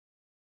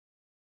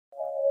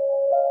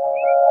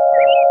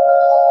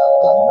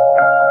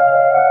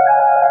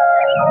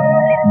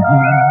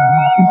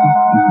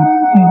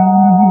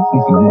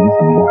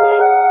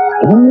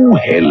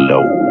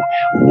hello.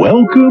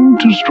 Welcome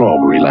to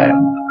Strawberry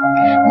Land.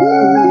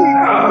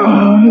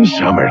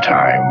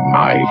 Summertime,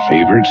 my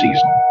favorite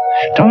season.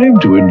 Time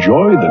to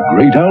enjoy the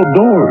great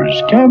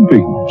outdoors,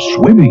 camping,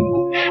 swimming.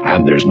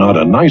 And there's not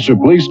a nicer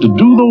place to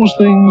do those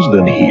things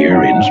than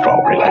here in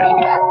Strawberry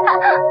Land.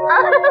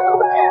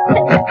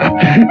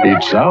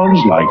 It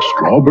sounds like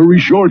strawberry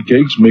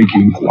shortcake's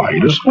making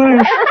quite a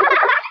splash.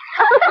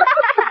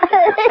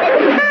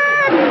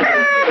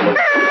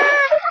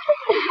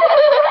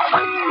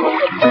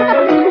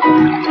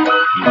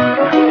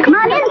 Come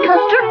on in,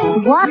 Custard. The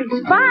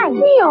water's fine.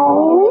 No.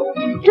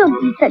 Don't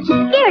be such a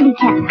scaredy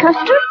cat,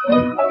 Custard.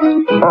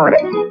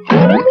 Meow.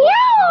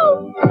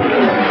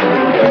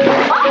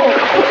 Oh.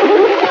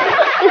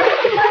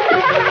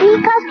 See,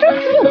 Custard?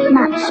 It's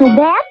not so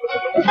bad.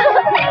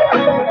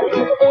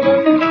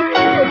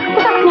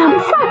 Now,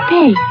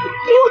 Froggy,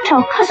 you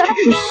tell Custard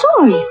you're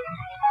sorry.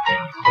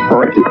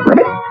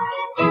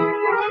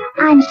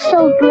 I'm so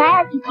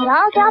glad you could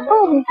all drop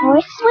over for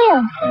a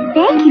swim.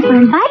 Thank you for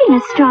inviting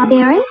us,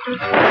 Strawberry.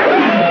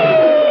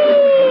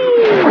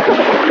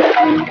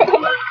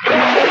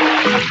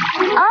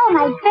 All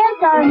my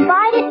friends are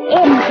invited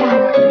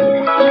anytime.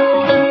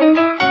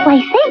 Why,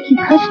 thank you,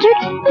 Custard.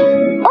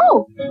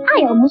 Oh,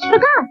 I almost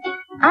forgot.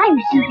 I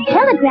received a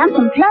telegram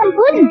from Plum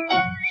Pudding.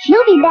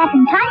 She'll be back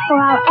in time for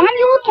our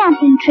annual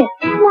camping trip.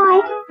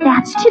 Why,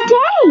 that's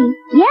today.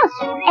 Yes,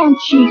 and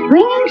she's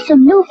bringing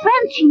some new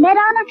friends she met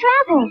on her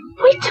travels.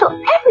 Wait till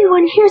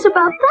everyone hears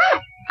about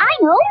that. I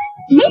know.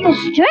 Make a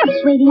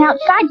Stirrup's waiting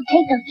outside to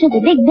take us to the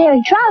big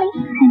berry trolley,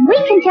 and we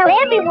can tell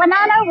everyone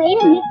on our way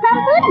to meet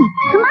Plum Pudding.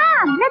 Come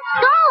on, let's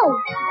go.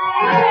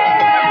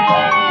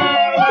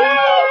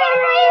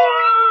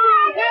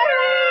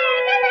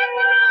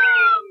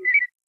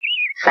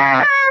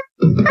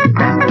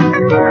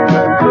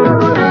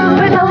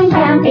 We're going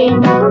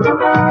camping.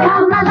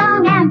 Come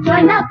along and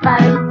join the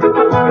fun.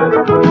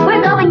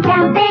 We're going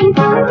camping.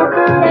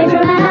 There's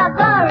room enough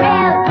for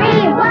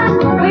everyone.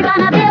 We're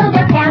gonna build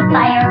a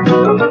campfire.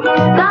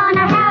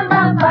 Gonna have a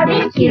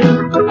barbecue.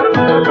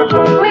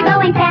 We're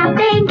going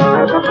camping.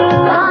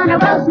 Gonna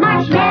roast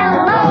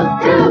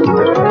marshmallows too.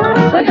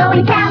 We're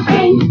going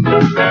camping.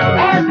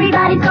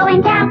 Everybody's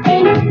going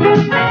camping.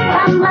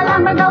 Come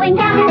along, we're going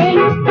camping.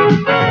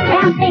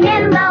 Camping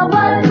in the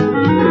woods.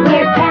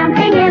 We're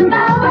camping in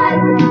the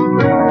woods.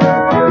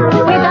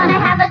 We're gonna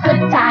have a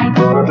good time.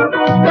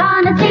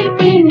 Gonna sleep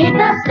beneath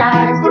the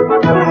stars.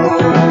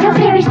 Tell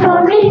scary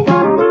stories.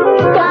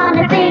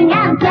 Gonna sing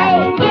and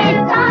play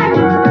guitar.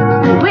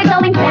 We're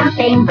going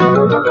camping.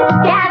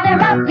 Gather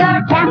up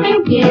your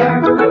camping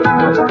gear.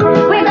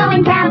 We're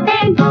going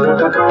camping.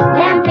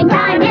 Camping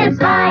time is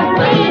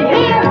finally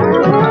here.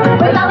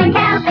 We're going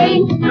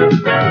camping.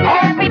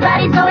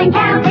 Everybody's going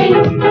camping.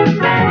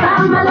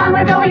 Come along,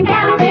 we're going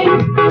camping.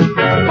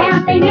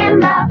 Camping in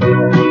the woods.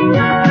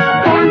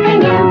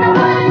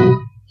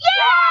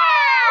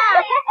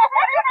 Yeah!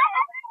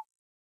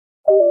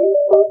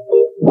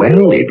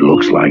 Well, it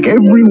looks like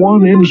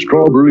everyone in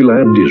Strawberry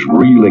Land is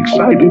real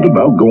excited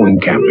about going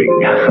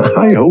camping.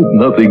 I hope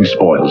nothing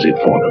spoils it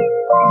for them.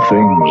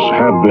 Things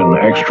have been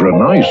extra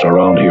nice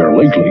around here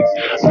lately.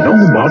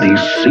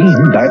 Nobody's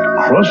seen that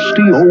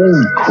crusty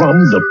old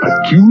crumb, the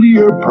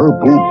peculiar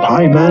purple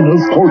Pieman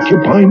of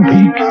Porcupine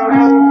Peak.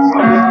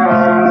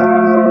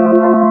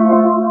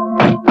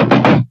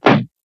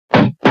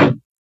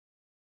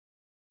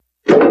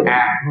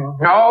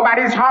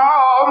 Nobody's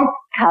home.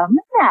 Come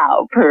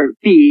now,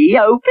 Perpy,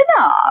 open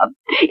up.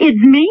 It's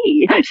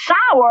me,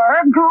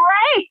 Sour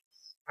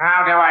Grapes.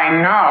 How do I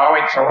know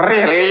it's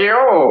really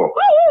you?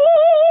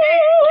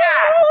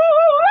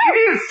 It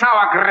is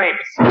sour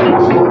grapes.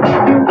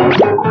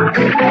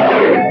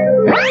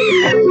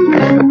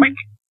 Quick,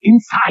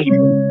 inside.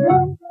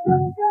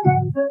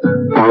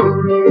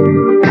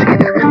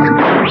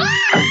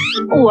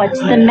 What's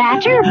the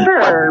matter,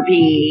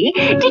 Perpy?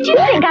 Did you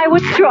think I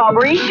was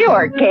Strawberry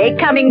Shortcake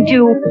coming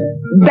to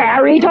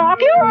berry talk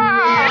you?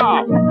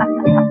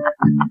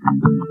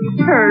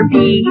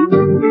 Perpy?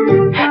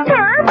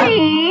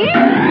 Perpy?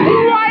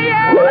 Why,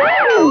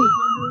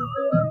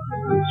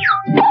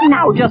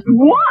 now just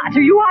what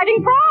are you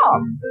hiding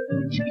from?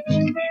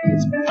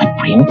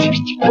 Footprint.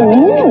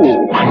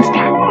 Ooh.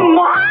 Monster.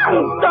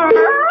 Monster?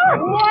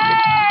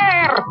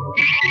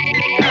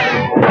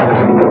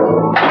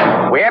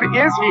 Where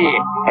is he?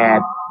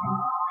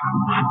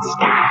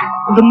 Monster.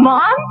 The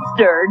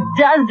monster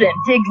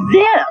doesn't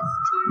exist.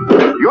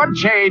 You'd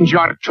change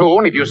your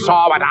tune if you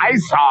saw what I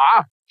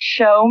saw.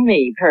 Show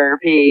me,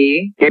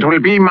 Perpy. It will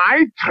be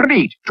my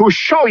treat to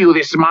show you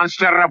this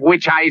monster of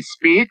which I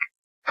speak.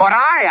 For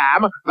I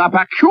am the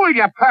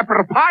peculiar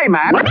purple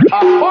pieman of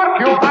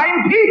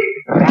Porcupine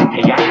Peak.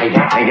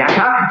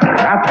 Rat-a-yatta-yatta-yatta,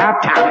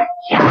 rat-a-ta.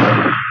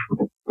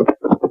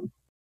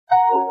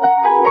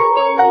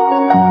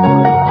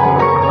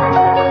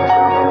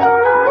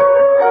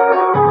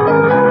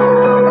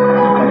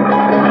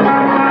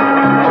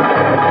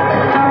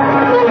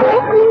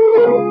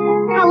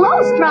 Hello,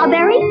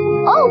 Strawberry.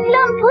 Oh,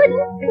 Plum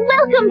Pudding.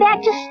 Welcome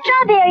back to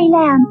Strawberry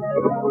Land.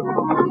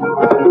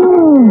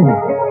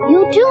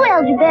 You too,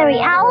 Elderberry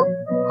Owl.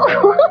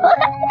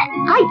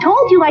 I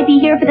told you I'd be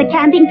here for the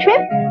camping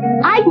trip.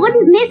 I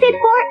wouldn't miss it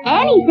for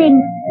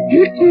anything.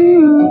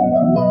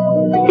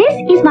 This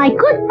is my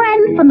good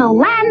friend from the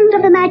land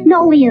of the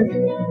Magnolias,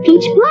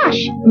 Peach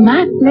Blush.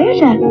 My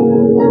pleasure.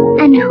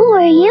 And who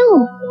are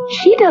you?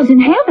 She doesn't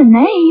have a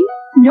name.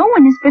 No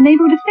one has been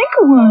able to think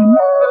of one.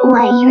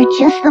 Why, you're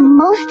just the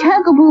most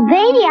huggable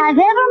baby I've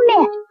ever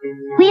met.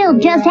 We'll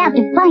just have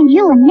to find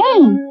you a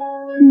name.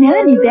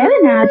 Melanie Bell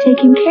and I are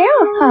taking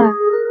care of her.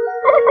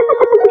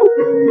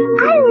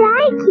 I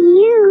like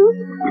you.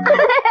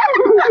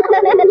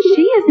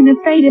 She isn't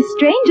afraid of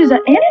strangers or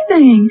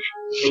anything.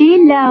 She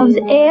loves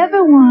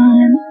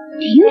everyone.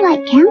 Do you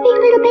like camping,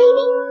 little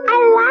baby? I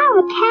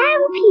love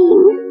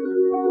camping.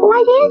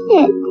 What is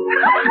it?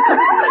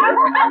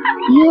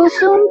 You'll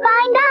soon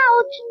find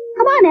out.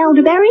 Come on,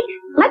 Elderberry.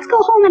 Let's go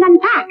home and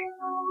unpack.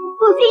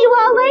 We'll see you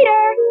all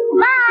later.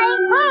 Bye.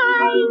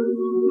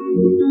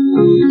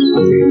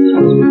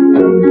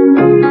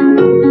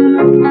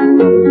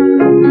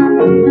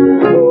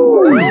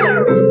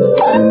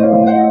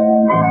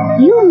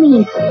 You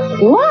mean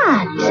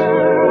what?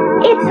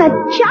 It's a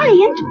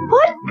giant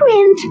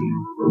footprint.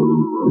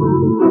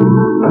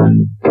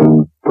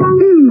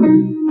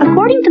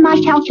 According to my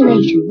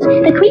calculations,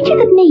 the creature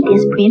that made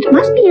this print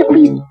must be at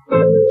least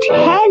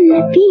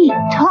 10 feet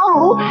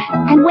tall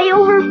and weigh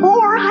over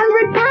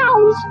 400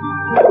 pounds.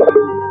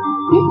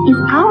 This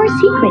is our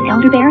secret,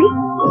 Elderberry.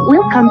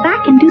 We'll come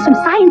back and do some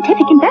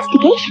scientific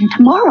investigation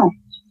tomorrow.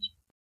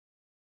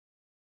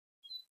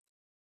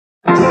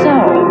 So,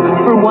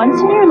 for once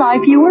in your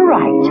life, you were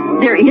right.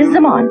 There is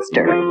a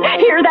monster.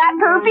 Hear that,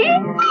 Perpy?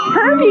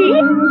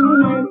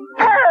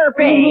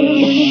 Perpy!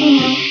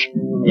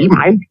 He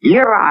might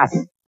hear us.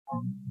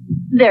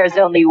 There's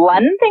only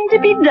one thing to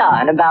be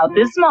done about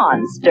this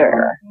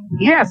monster.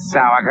 Yes,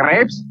 Sour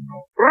Grapes.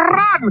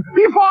 Run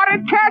before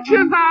it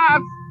catches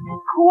us!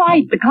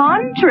 Quite the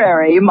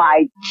contrary,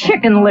 my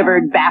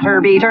chicken-livered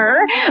batter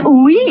beater.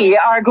 We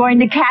are going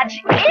to catch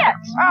it.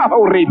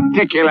 Oh,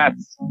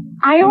 ridiculous.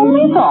 I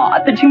only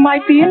thought that you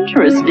might be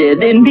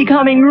interested in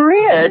becoming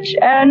rich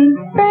and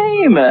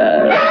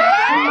famous.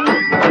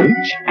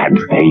 Rich and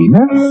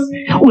famous?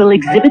 We'll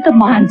exhibit the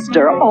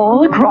monster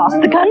all across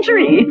the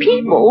country.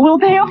 People will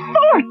pay a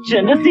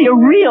fortune to see a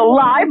real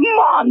live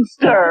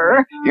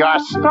monster. You're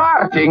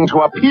starting to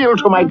appeal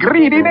to my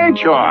greedy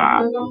nature.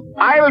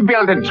 I'll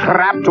build a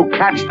trap to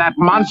catch that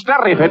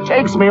monster if it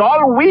takes me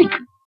all week.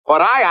 For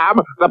I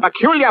am the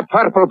peculiar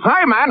purple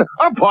pieman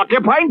of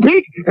Porcupine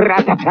Peak.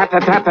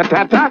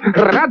 Rat-a-tat-a-tat-a-tat-a,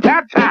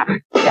 rat-a-tat.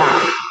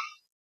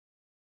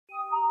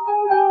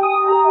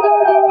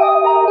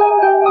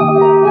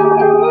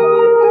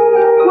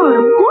 What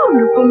a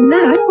wonderful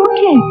night for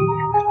camping.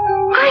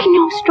 I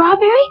know,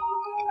 Strawberry.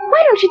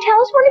 Why don't you tell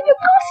us one of your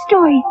ghost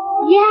stories?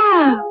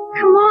 Yeah,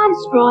 come on,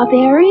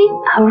 Strawberry.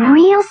 A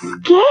real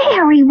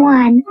scary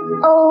one.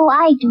 Oh,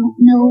 I don't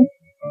know.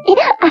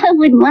 I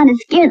wouldn't want to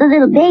scare the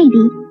little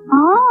baby.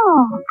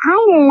 Oh, I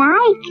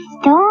like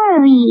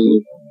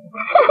stories.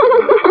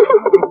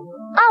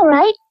 All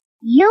right,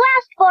 you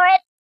asked for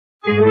it.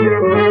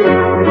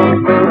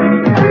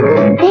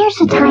 There's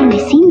a time I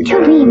seem to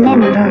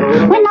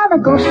remember when all the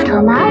ghosts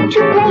come out to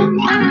play.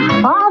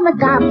 All the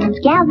goblins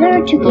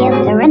gather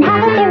together and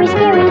have a very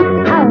scary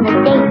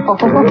holiday.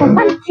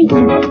 Once a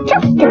year,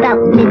 just about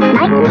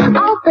midnight,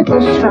 all the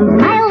ghosts from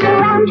miles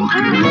around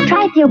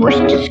try their worst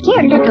to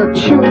scare little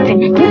children.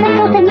 Music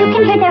goes and you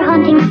can hear their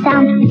haunting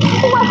sound.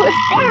 What was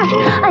that?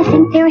 I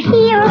think they're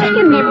here.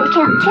 You never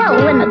can tell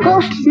when a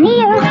ghost's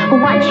near.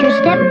 Watch your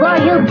step or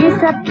you'll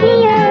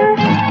disappear.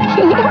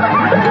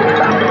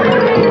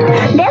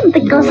 Then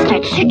the ghosts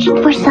start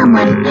searching for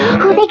someone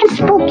who they can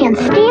spook and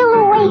steal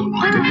away.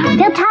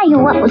 They'll tie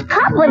you up with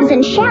cobwebs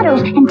and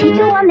shadows and take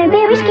you on their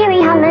very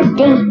scary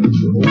holiday.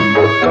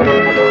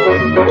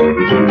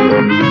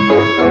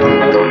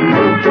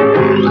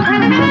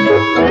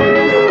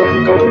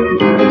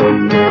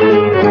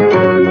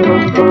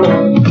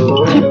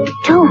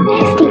 Tiptoe,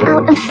 stay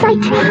out of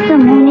sight. The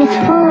moon is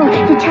full,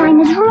 the time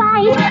is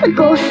right. The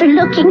ghosts are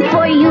looking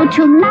for you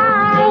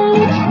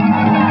tonight.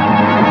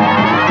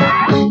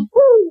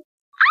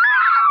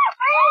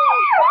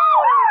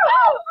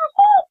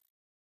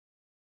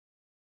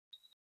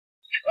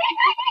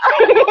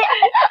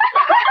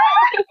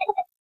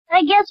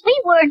 I guess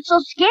we weren't so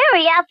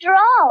scary after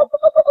all.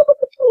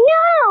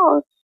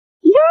 No,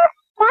 you're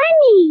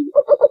funny.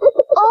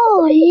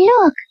 Oh,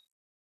 look.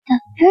 The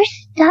first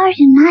star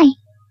tonight.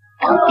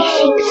 The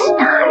wishing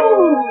star.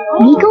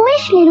 Make a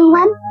wish, little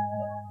one.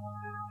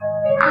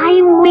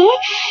 I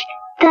wish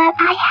that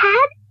I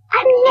had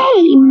a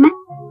name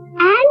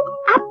and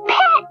a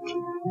pet.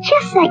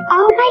 Just like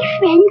all my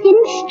friends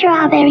in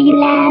Strawberry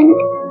Land.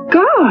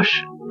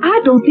 Gosh,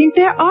 I don't think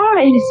there are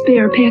any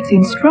spare pets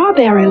in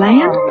Strawberry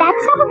Land.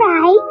 That's all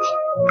right.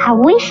 A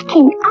wish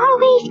can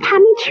always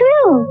come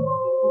true.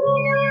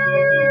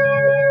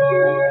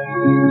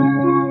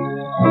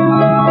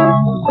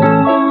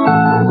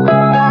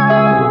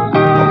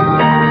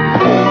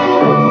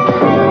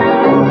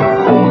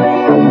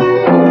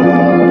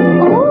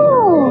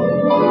 Oh,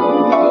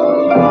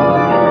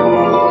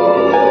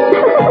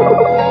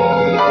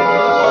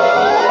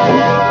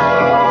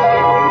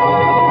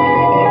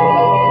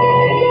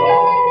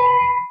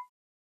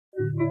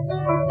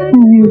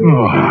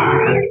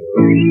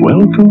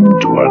 welcome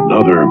to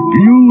another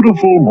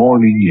beautiful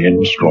morning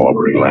in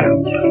Strawberry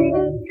Land.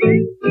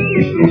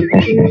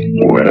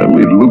 Well,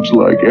 it looks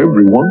like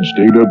everyone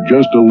stayed up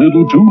just a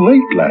little too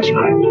late last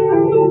night.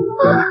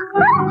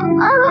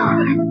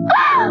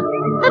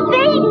 The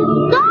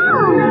baby's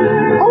gone!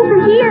 Over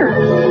here.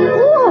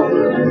 Look.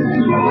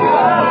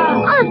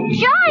 A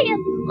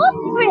giant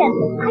footprint!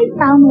 I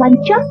found one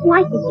just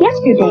like it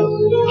yesterday.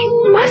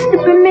 It must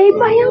have been made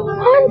by a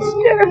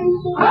monster.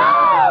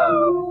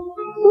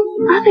 Those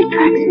other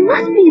tracks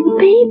must be the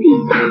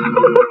baby's.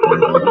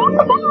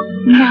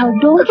 Now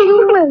don't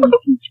you worry,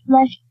 Peach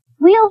Blush.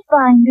 We'll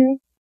find her.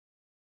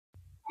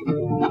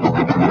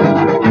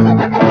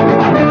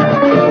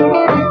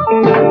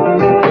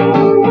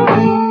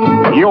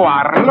 You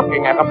are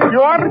looking at a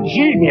pure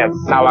genius,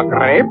 Sour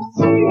Grapes.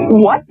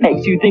 What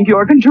makes you think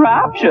your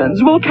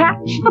contraptions will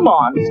catch the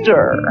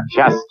monster?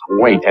 Just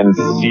wait and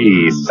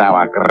see,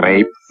 Sour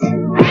Grapes.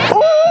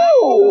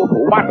 Oh,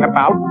 what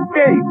about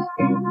Gates?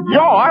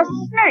 Your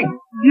snake.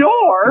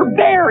 Your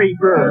berry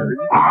bird.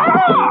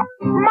 Ah,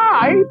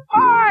 my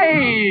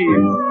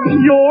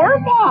pies. Your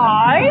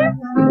pie?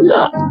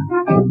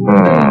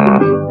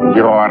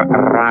 You're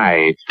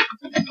right.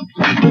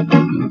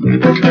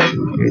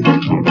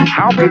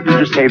 How big did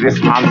you say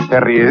this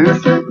monster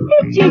is?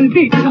 15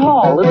 feet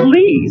tall at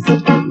least.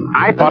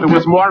 I thought it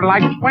was more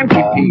like 20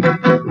 feet.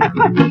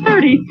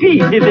 30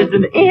 feet if it's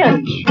an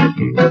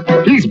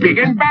inch. He's big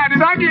and bad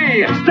and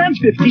ugly. Stands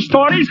 50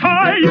 stories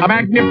high. A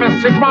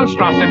magnificent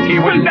monstrosity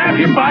will nab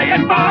him by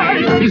and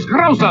by. He's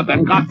grosser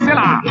than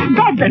Godzilla.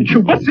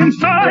 Gargantua, what's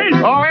inside?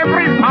 Oh,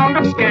 every pound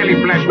of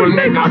scaly flesh will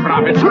make our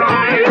profits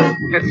rise.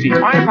 Let's see,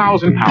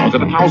 5,000 pounds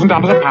at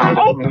 $1,000 a pound.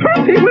 Oh,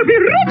 Percy will be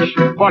rich.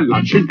 For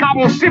lunch he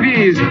gobbles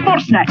cities. For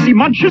snacks he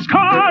munches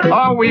cars.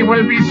 Oh, we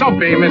will be so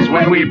famous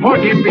when we put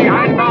him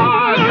behind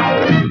bars.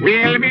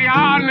 We'll be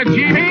on the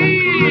TV.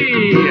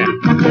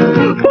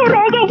 For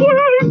all the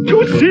world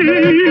to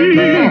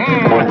see.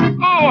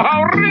 Oh,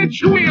 how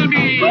rich we'll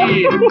be.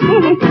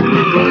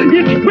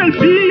 It will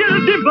feel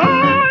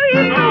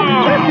divine.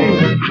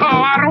 Oh,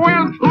 our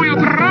wealth will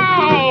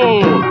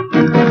grow.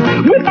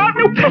 With our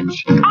new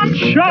pitch on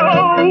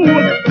show.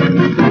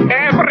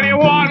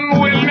 Everyone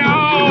will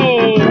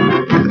know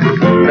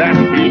that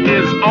he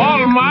is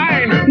all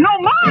mine. No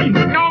mine.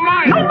 No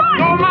mine. No mine.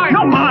 No mine.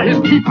 No mine. His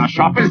teeth are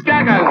sharp as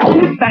daggers.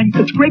 With fangs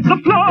that scrape the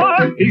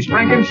floor. He's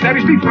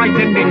Frankensteinishly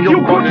frightening.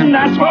 You couldn't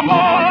ask for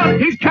more.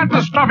 He's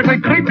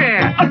catastrophically creepy.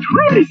 A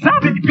truly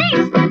savage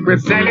beast. We'll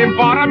sell him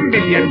for $1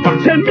 million.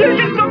 10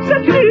 million bucks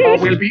at Oh,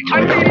 least. we'll be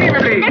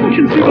unbelievably,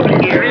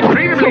 Inconceivably.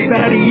 irretrievably, So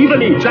very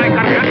evilly.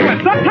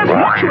 gigantic, Sometimes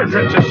monstrous.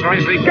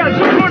 precisely,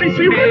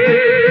 Gastronomically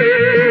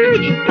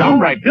rich.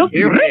 downright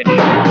filthy rich.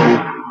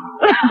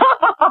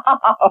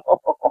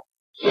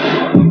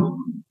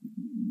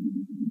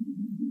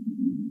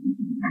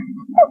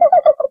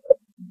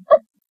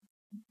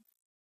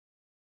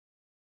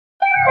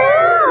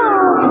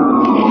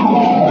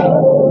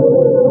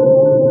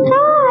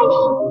 Gosh!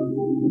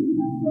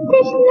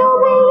 There's no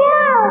way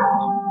out!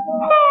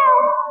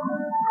 Help!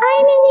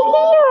 I'm in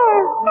here!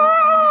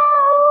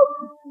 Help!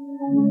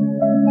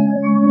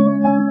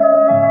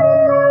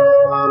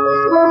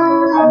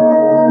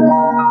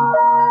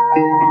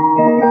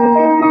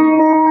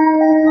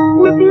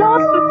 We've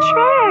lost the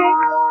track.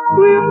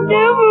 We'll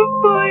never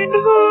find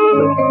her.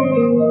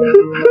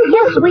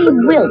 Yes, we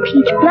will,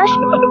 Peach Blush.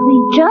 We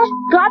just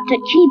got to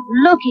keep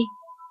looking.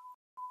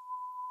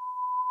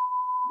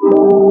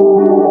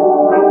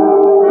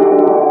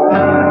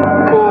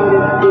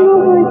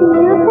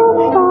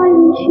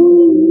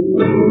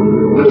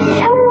 Is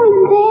someone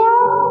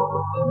there?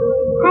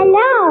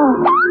 Hello?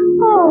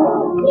 Oh,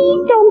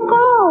 please don't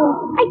go.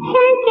 I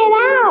can't get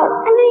out,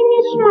 and I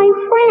miss my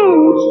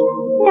friends.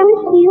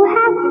 Don't you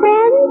have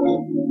friends?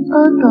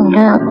 Oh,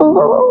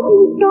 you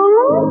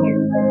don't?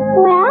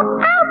 Well,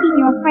 I'll be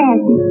your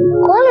friend.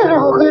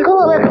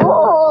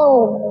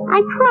 I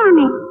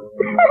promise.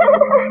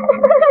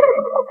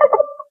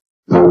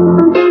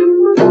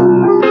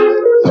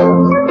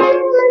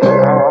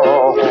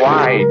 Oh,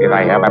 why did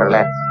I ever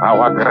let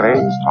Sour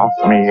Grapes talk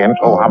me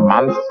into a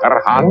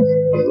monster hunt?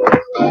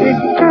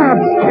 It's him!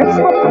 It's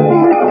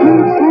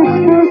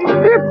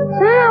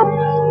him!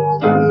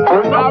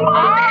 The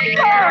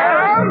monster!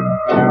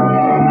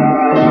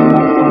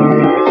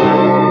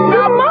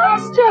 The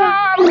monster!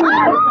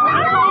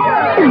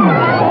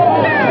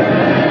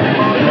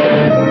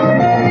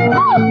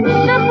 Oh,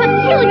 the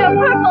peculiar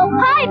purple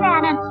pie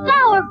man and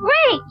sour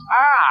grapes.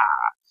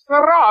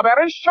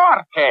 Strawberry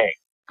shortcake.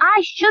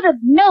 I should have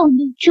known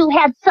you two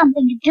had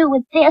something to do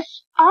with this.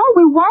 All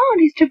we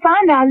want is to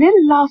find our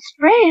little lost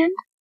friend.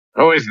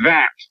 Who is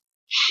that?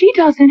 She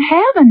doesn't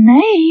have a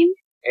name.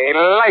 A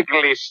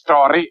likely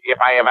story, if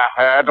I ever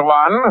heard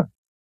one.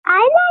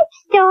 I like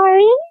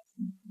stories.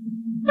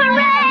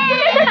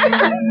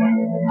 Hooray!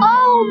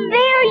 Oh,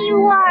 there you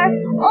are.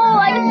 Oh,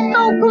 I'm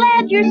so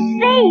glad you're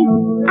safe.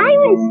 I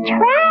was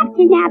trapped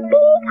in that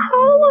big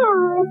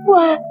hole.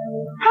 What?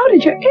 How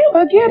did you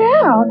ever get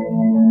out?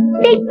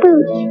 Big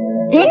Boots.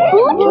 Big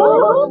Boots?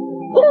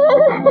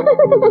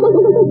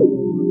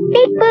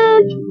 Big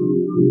Boot,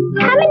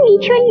 come and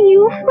meet your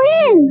new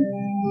friend.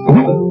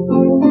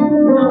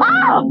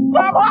 Ah,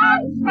 the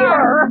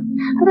monster!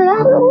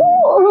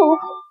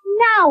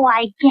 Now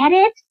I get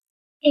it.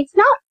 It's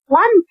not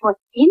 1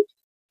 footprint.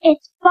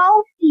 It's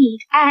both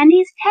feet and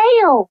his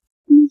tail.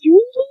 He's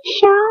really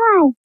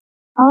shy.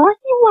 All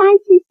he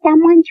wants is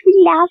someone to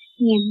love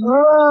him.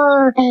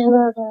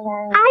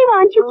 I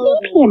want to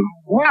keep him.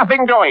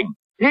 Nothing doing.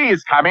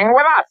 He's coming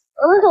with us.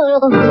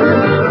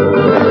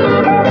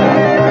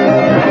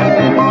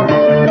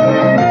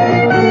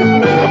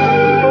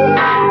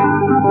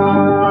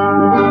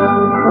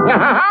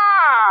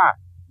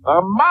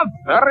 The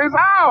monster is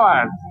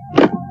ours.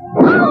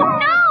 Oh,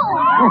 no!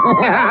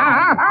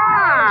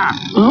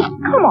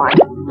 Come on,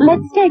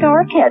 let's take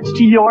our catch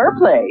to your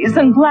place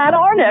and plan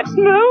our next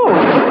move.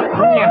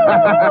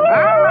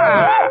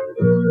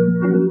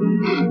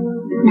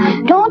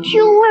 Now, don't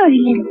you worry,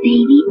 little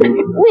baby.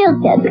 We'll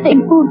get Big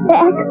Boot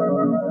back.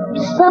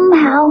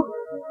 Somehow.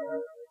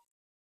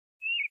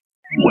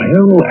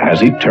 Well,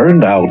 as it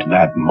turned out,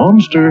 that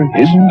monster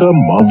isn't a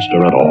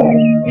monster at all.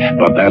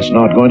 But that's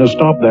not going to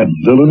stop that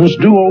villainous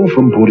duo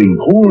from putting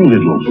poor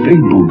little Big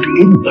Boot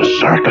in the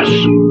circus.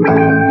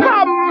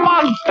 The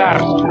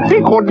monster!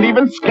 He couldn't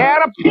even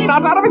scare a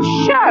peanut out of its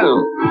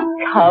shell.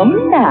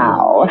 Come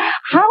now,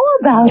 how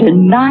about a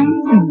nice,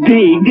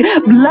 big,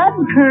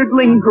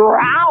 blood-curdling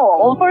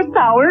growl for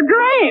sour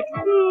grapes?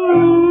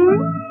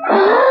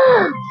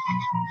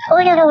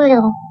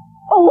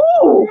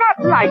 Oh, not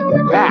like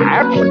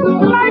that.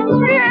 Like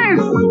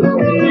this.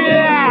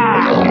 Yeah.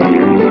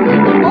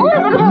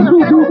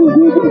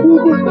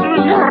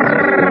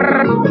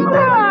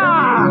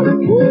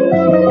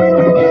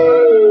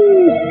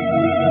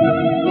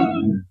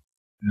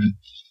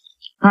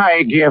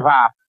 I give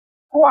up.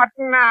 What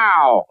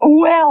now?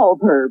 Well,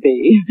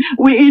 Perby,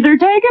 we either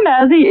take him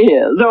as he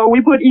is, or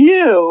we put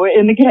you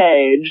in the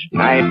cage.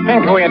 I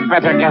think we had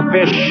better get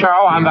this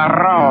show on the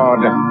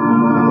road.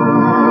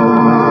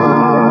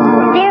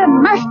 There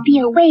must be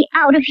a way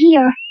out of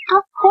here.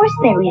 Of course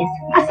there is.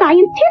 A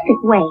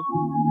scientific way.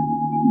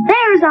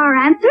 There's our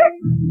answer.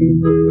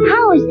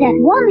 How is that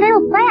one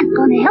little plant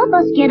going to help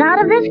us get out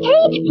of this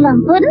cage,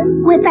 Plum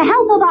Puddin'? With the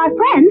help of our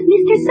friend,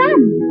 Mr.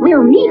 Sun.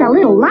 We'll need a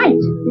little light.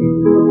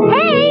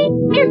 Hey,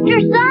 Mr.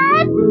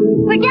 Sun!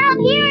 We're down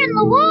here in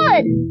the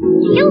woods.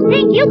 Do you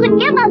think you could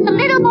give us a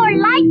little more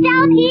light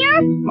down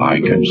here? I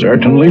can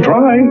certainly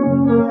try.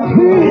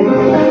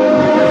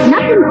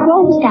 Nothing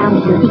grows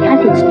down here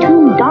because it's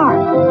too dark.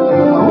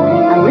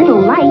 A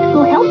little light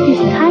will help this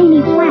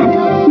tiny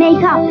plant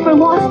make up for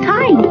lost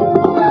time.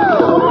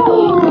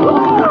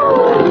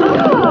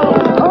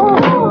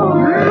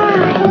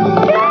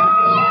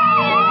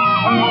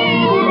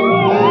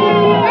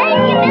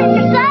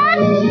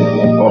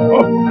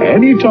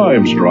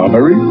 Anytime,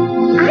 Strawberry.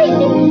 I've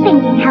been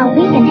thinking how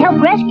we can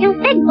help rescue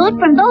Big Boot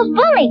from those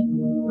bullies.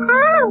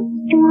 How,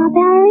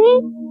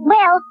 Strawberry?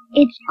 Well,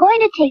 it's going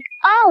to take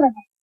all of us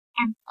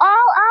and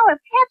all our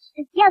pets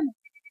together.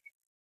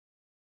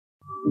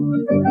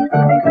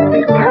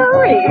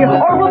 Hurry,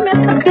 or we'll miss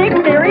the big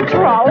fairy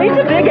trolley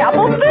to Big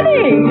Apple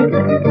City.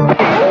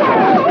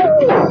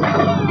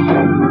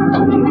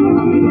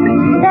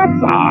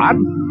 That's odd.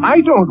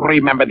 I don't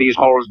remember these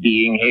holes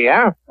being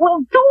here.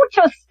 Well, don't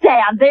just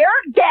stand there.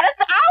 Get us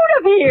out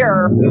of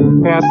here.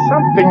 There's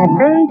something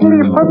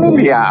vaguely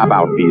familiar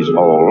about these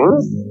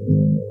holes.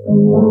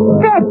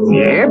 That's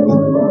it.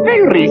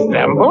 They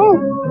resemble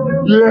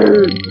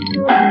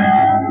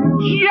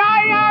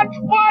giant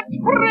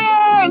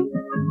footprints!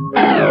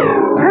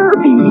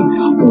 Herbie,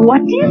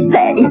 what do you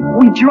say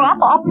we drop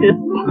off this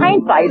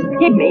pint-sized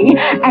pygmy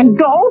and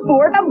go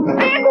for the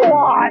big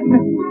one?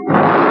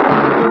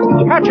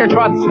 Catch it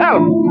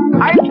yourself.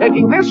 I'm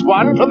taking this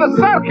one to the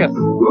circus.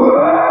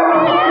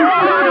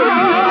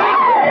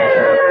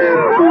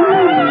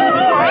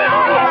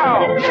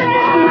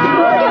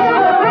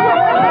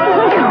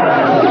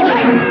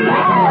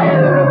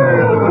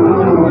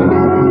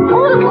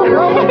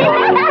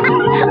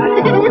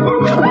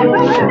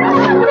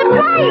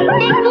 Surprise,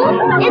 Big Boot!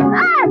 It's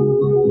us!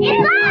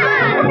 It's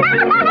us!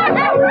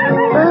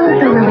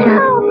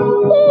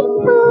 Big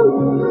Boot,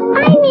 I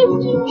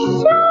missed you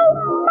so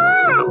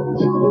much.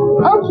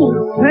 Okay,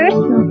 first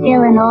we'll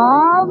fill in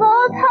all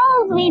those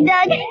holes we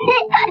dug.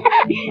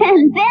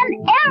 And then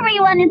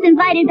everyone is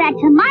invited back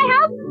to my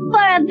house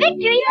for a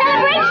victory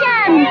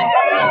celebration.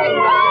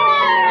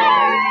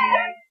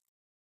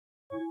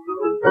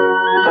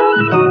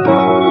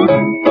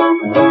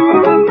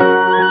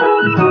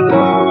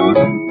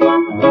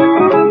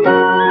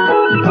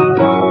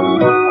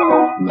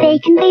 They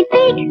can be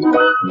big,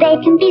 they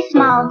can be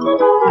small.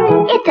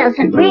 It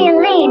doesn't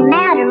really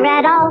matter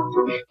at all.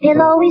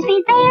 They'll always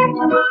be there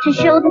to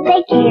show that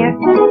they care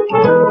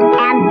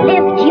and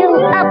lift you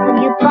up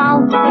when you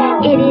fall.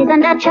 It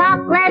isn't a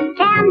chocolate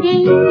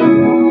candy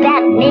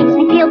that makes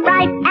me feel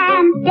bright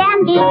and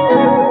dandy.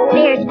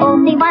 There's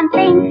only one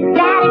thing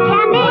that it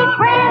can be: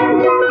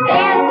 friends,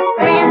 best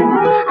friends.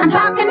 I'm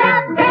talking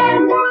about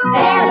friends,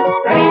 best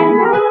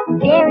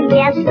friends, very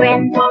best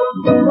friends.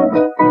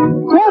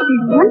 Well,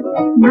 everyone,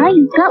 now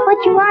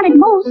what you wanted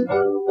most.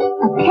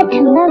 A pet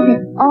to love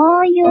is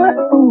all your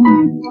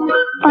own.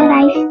 But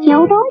I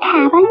still don't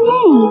have a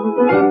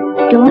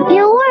name. Don't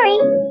you worry.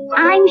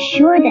 I'm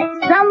sure that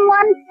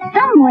someone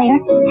somewhere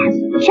has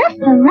just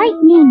the right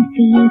name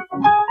for you.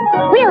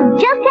 We'll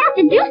just have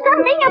to do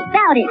something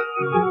about it.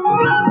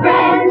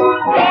 Friends,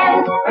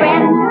 best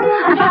friends.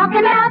 I'm talking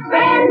about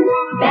friends,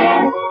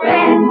 best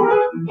friends.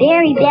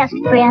 Very best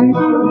friends.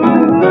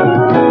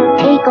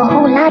 Take a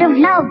whole lot of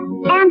love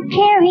and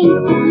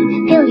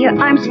caring. Fill your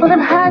arms full of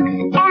hugs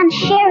and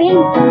sharing.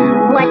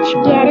 What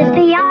you get is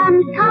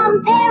beyond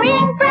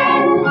comparing.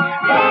 Friends,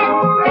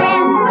 best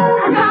friends.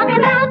 I'm talking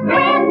about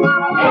friends,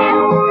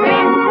 best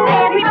friends.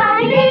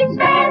 Everybody needs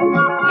friends,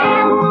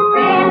 best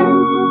friends.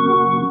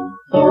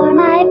 You're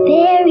my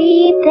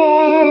very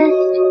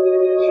best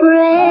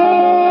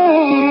friends.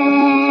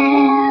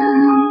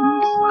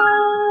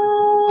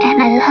 And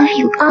I love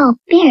you all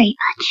very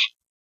much.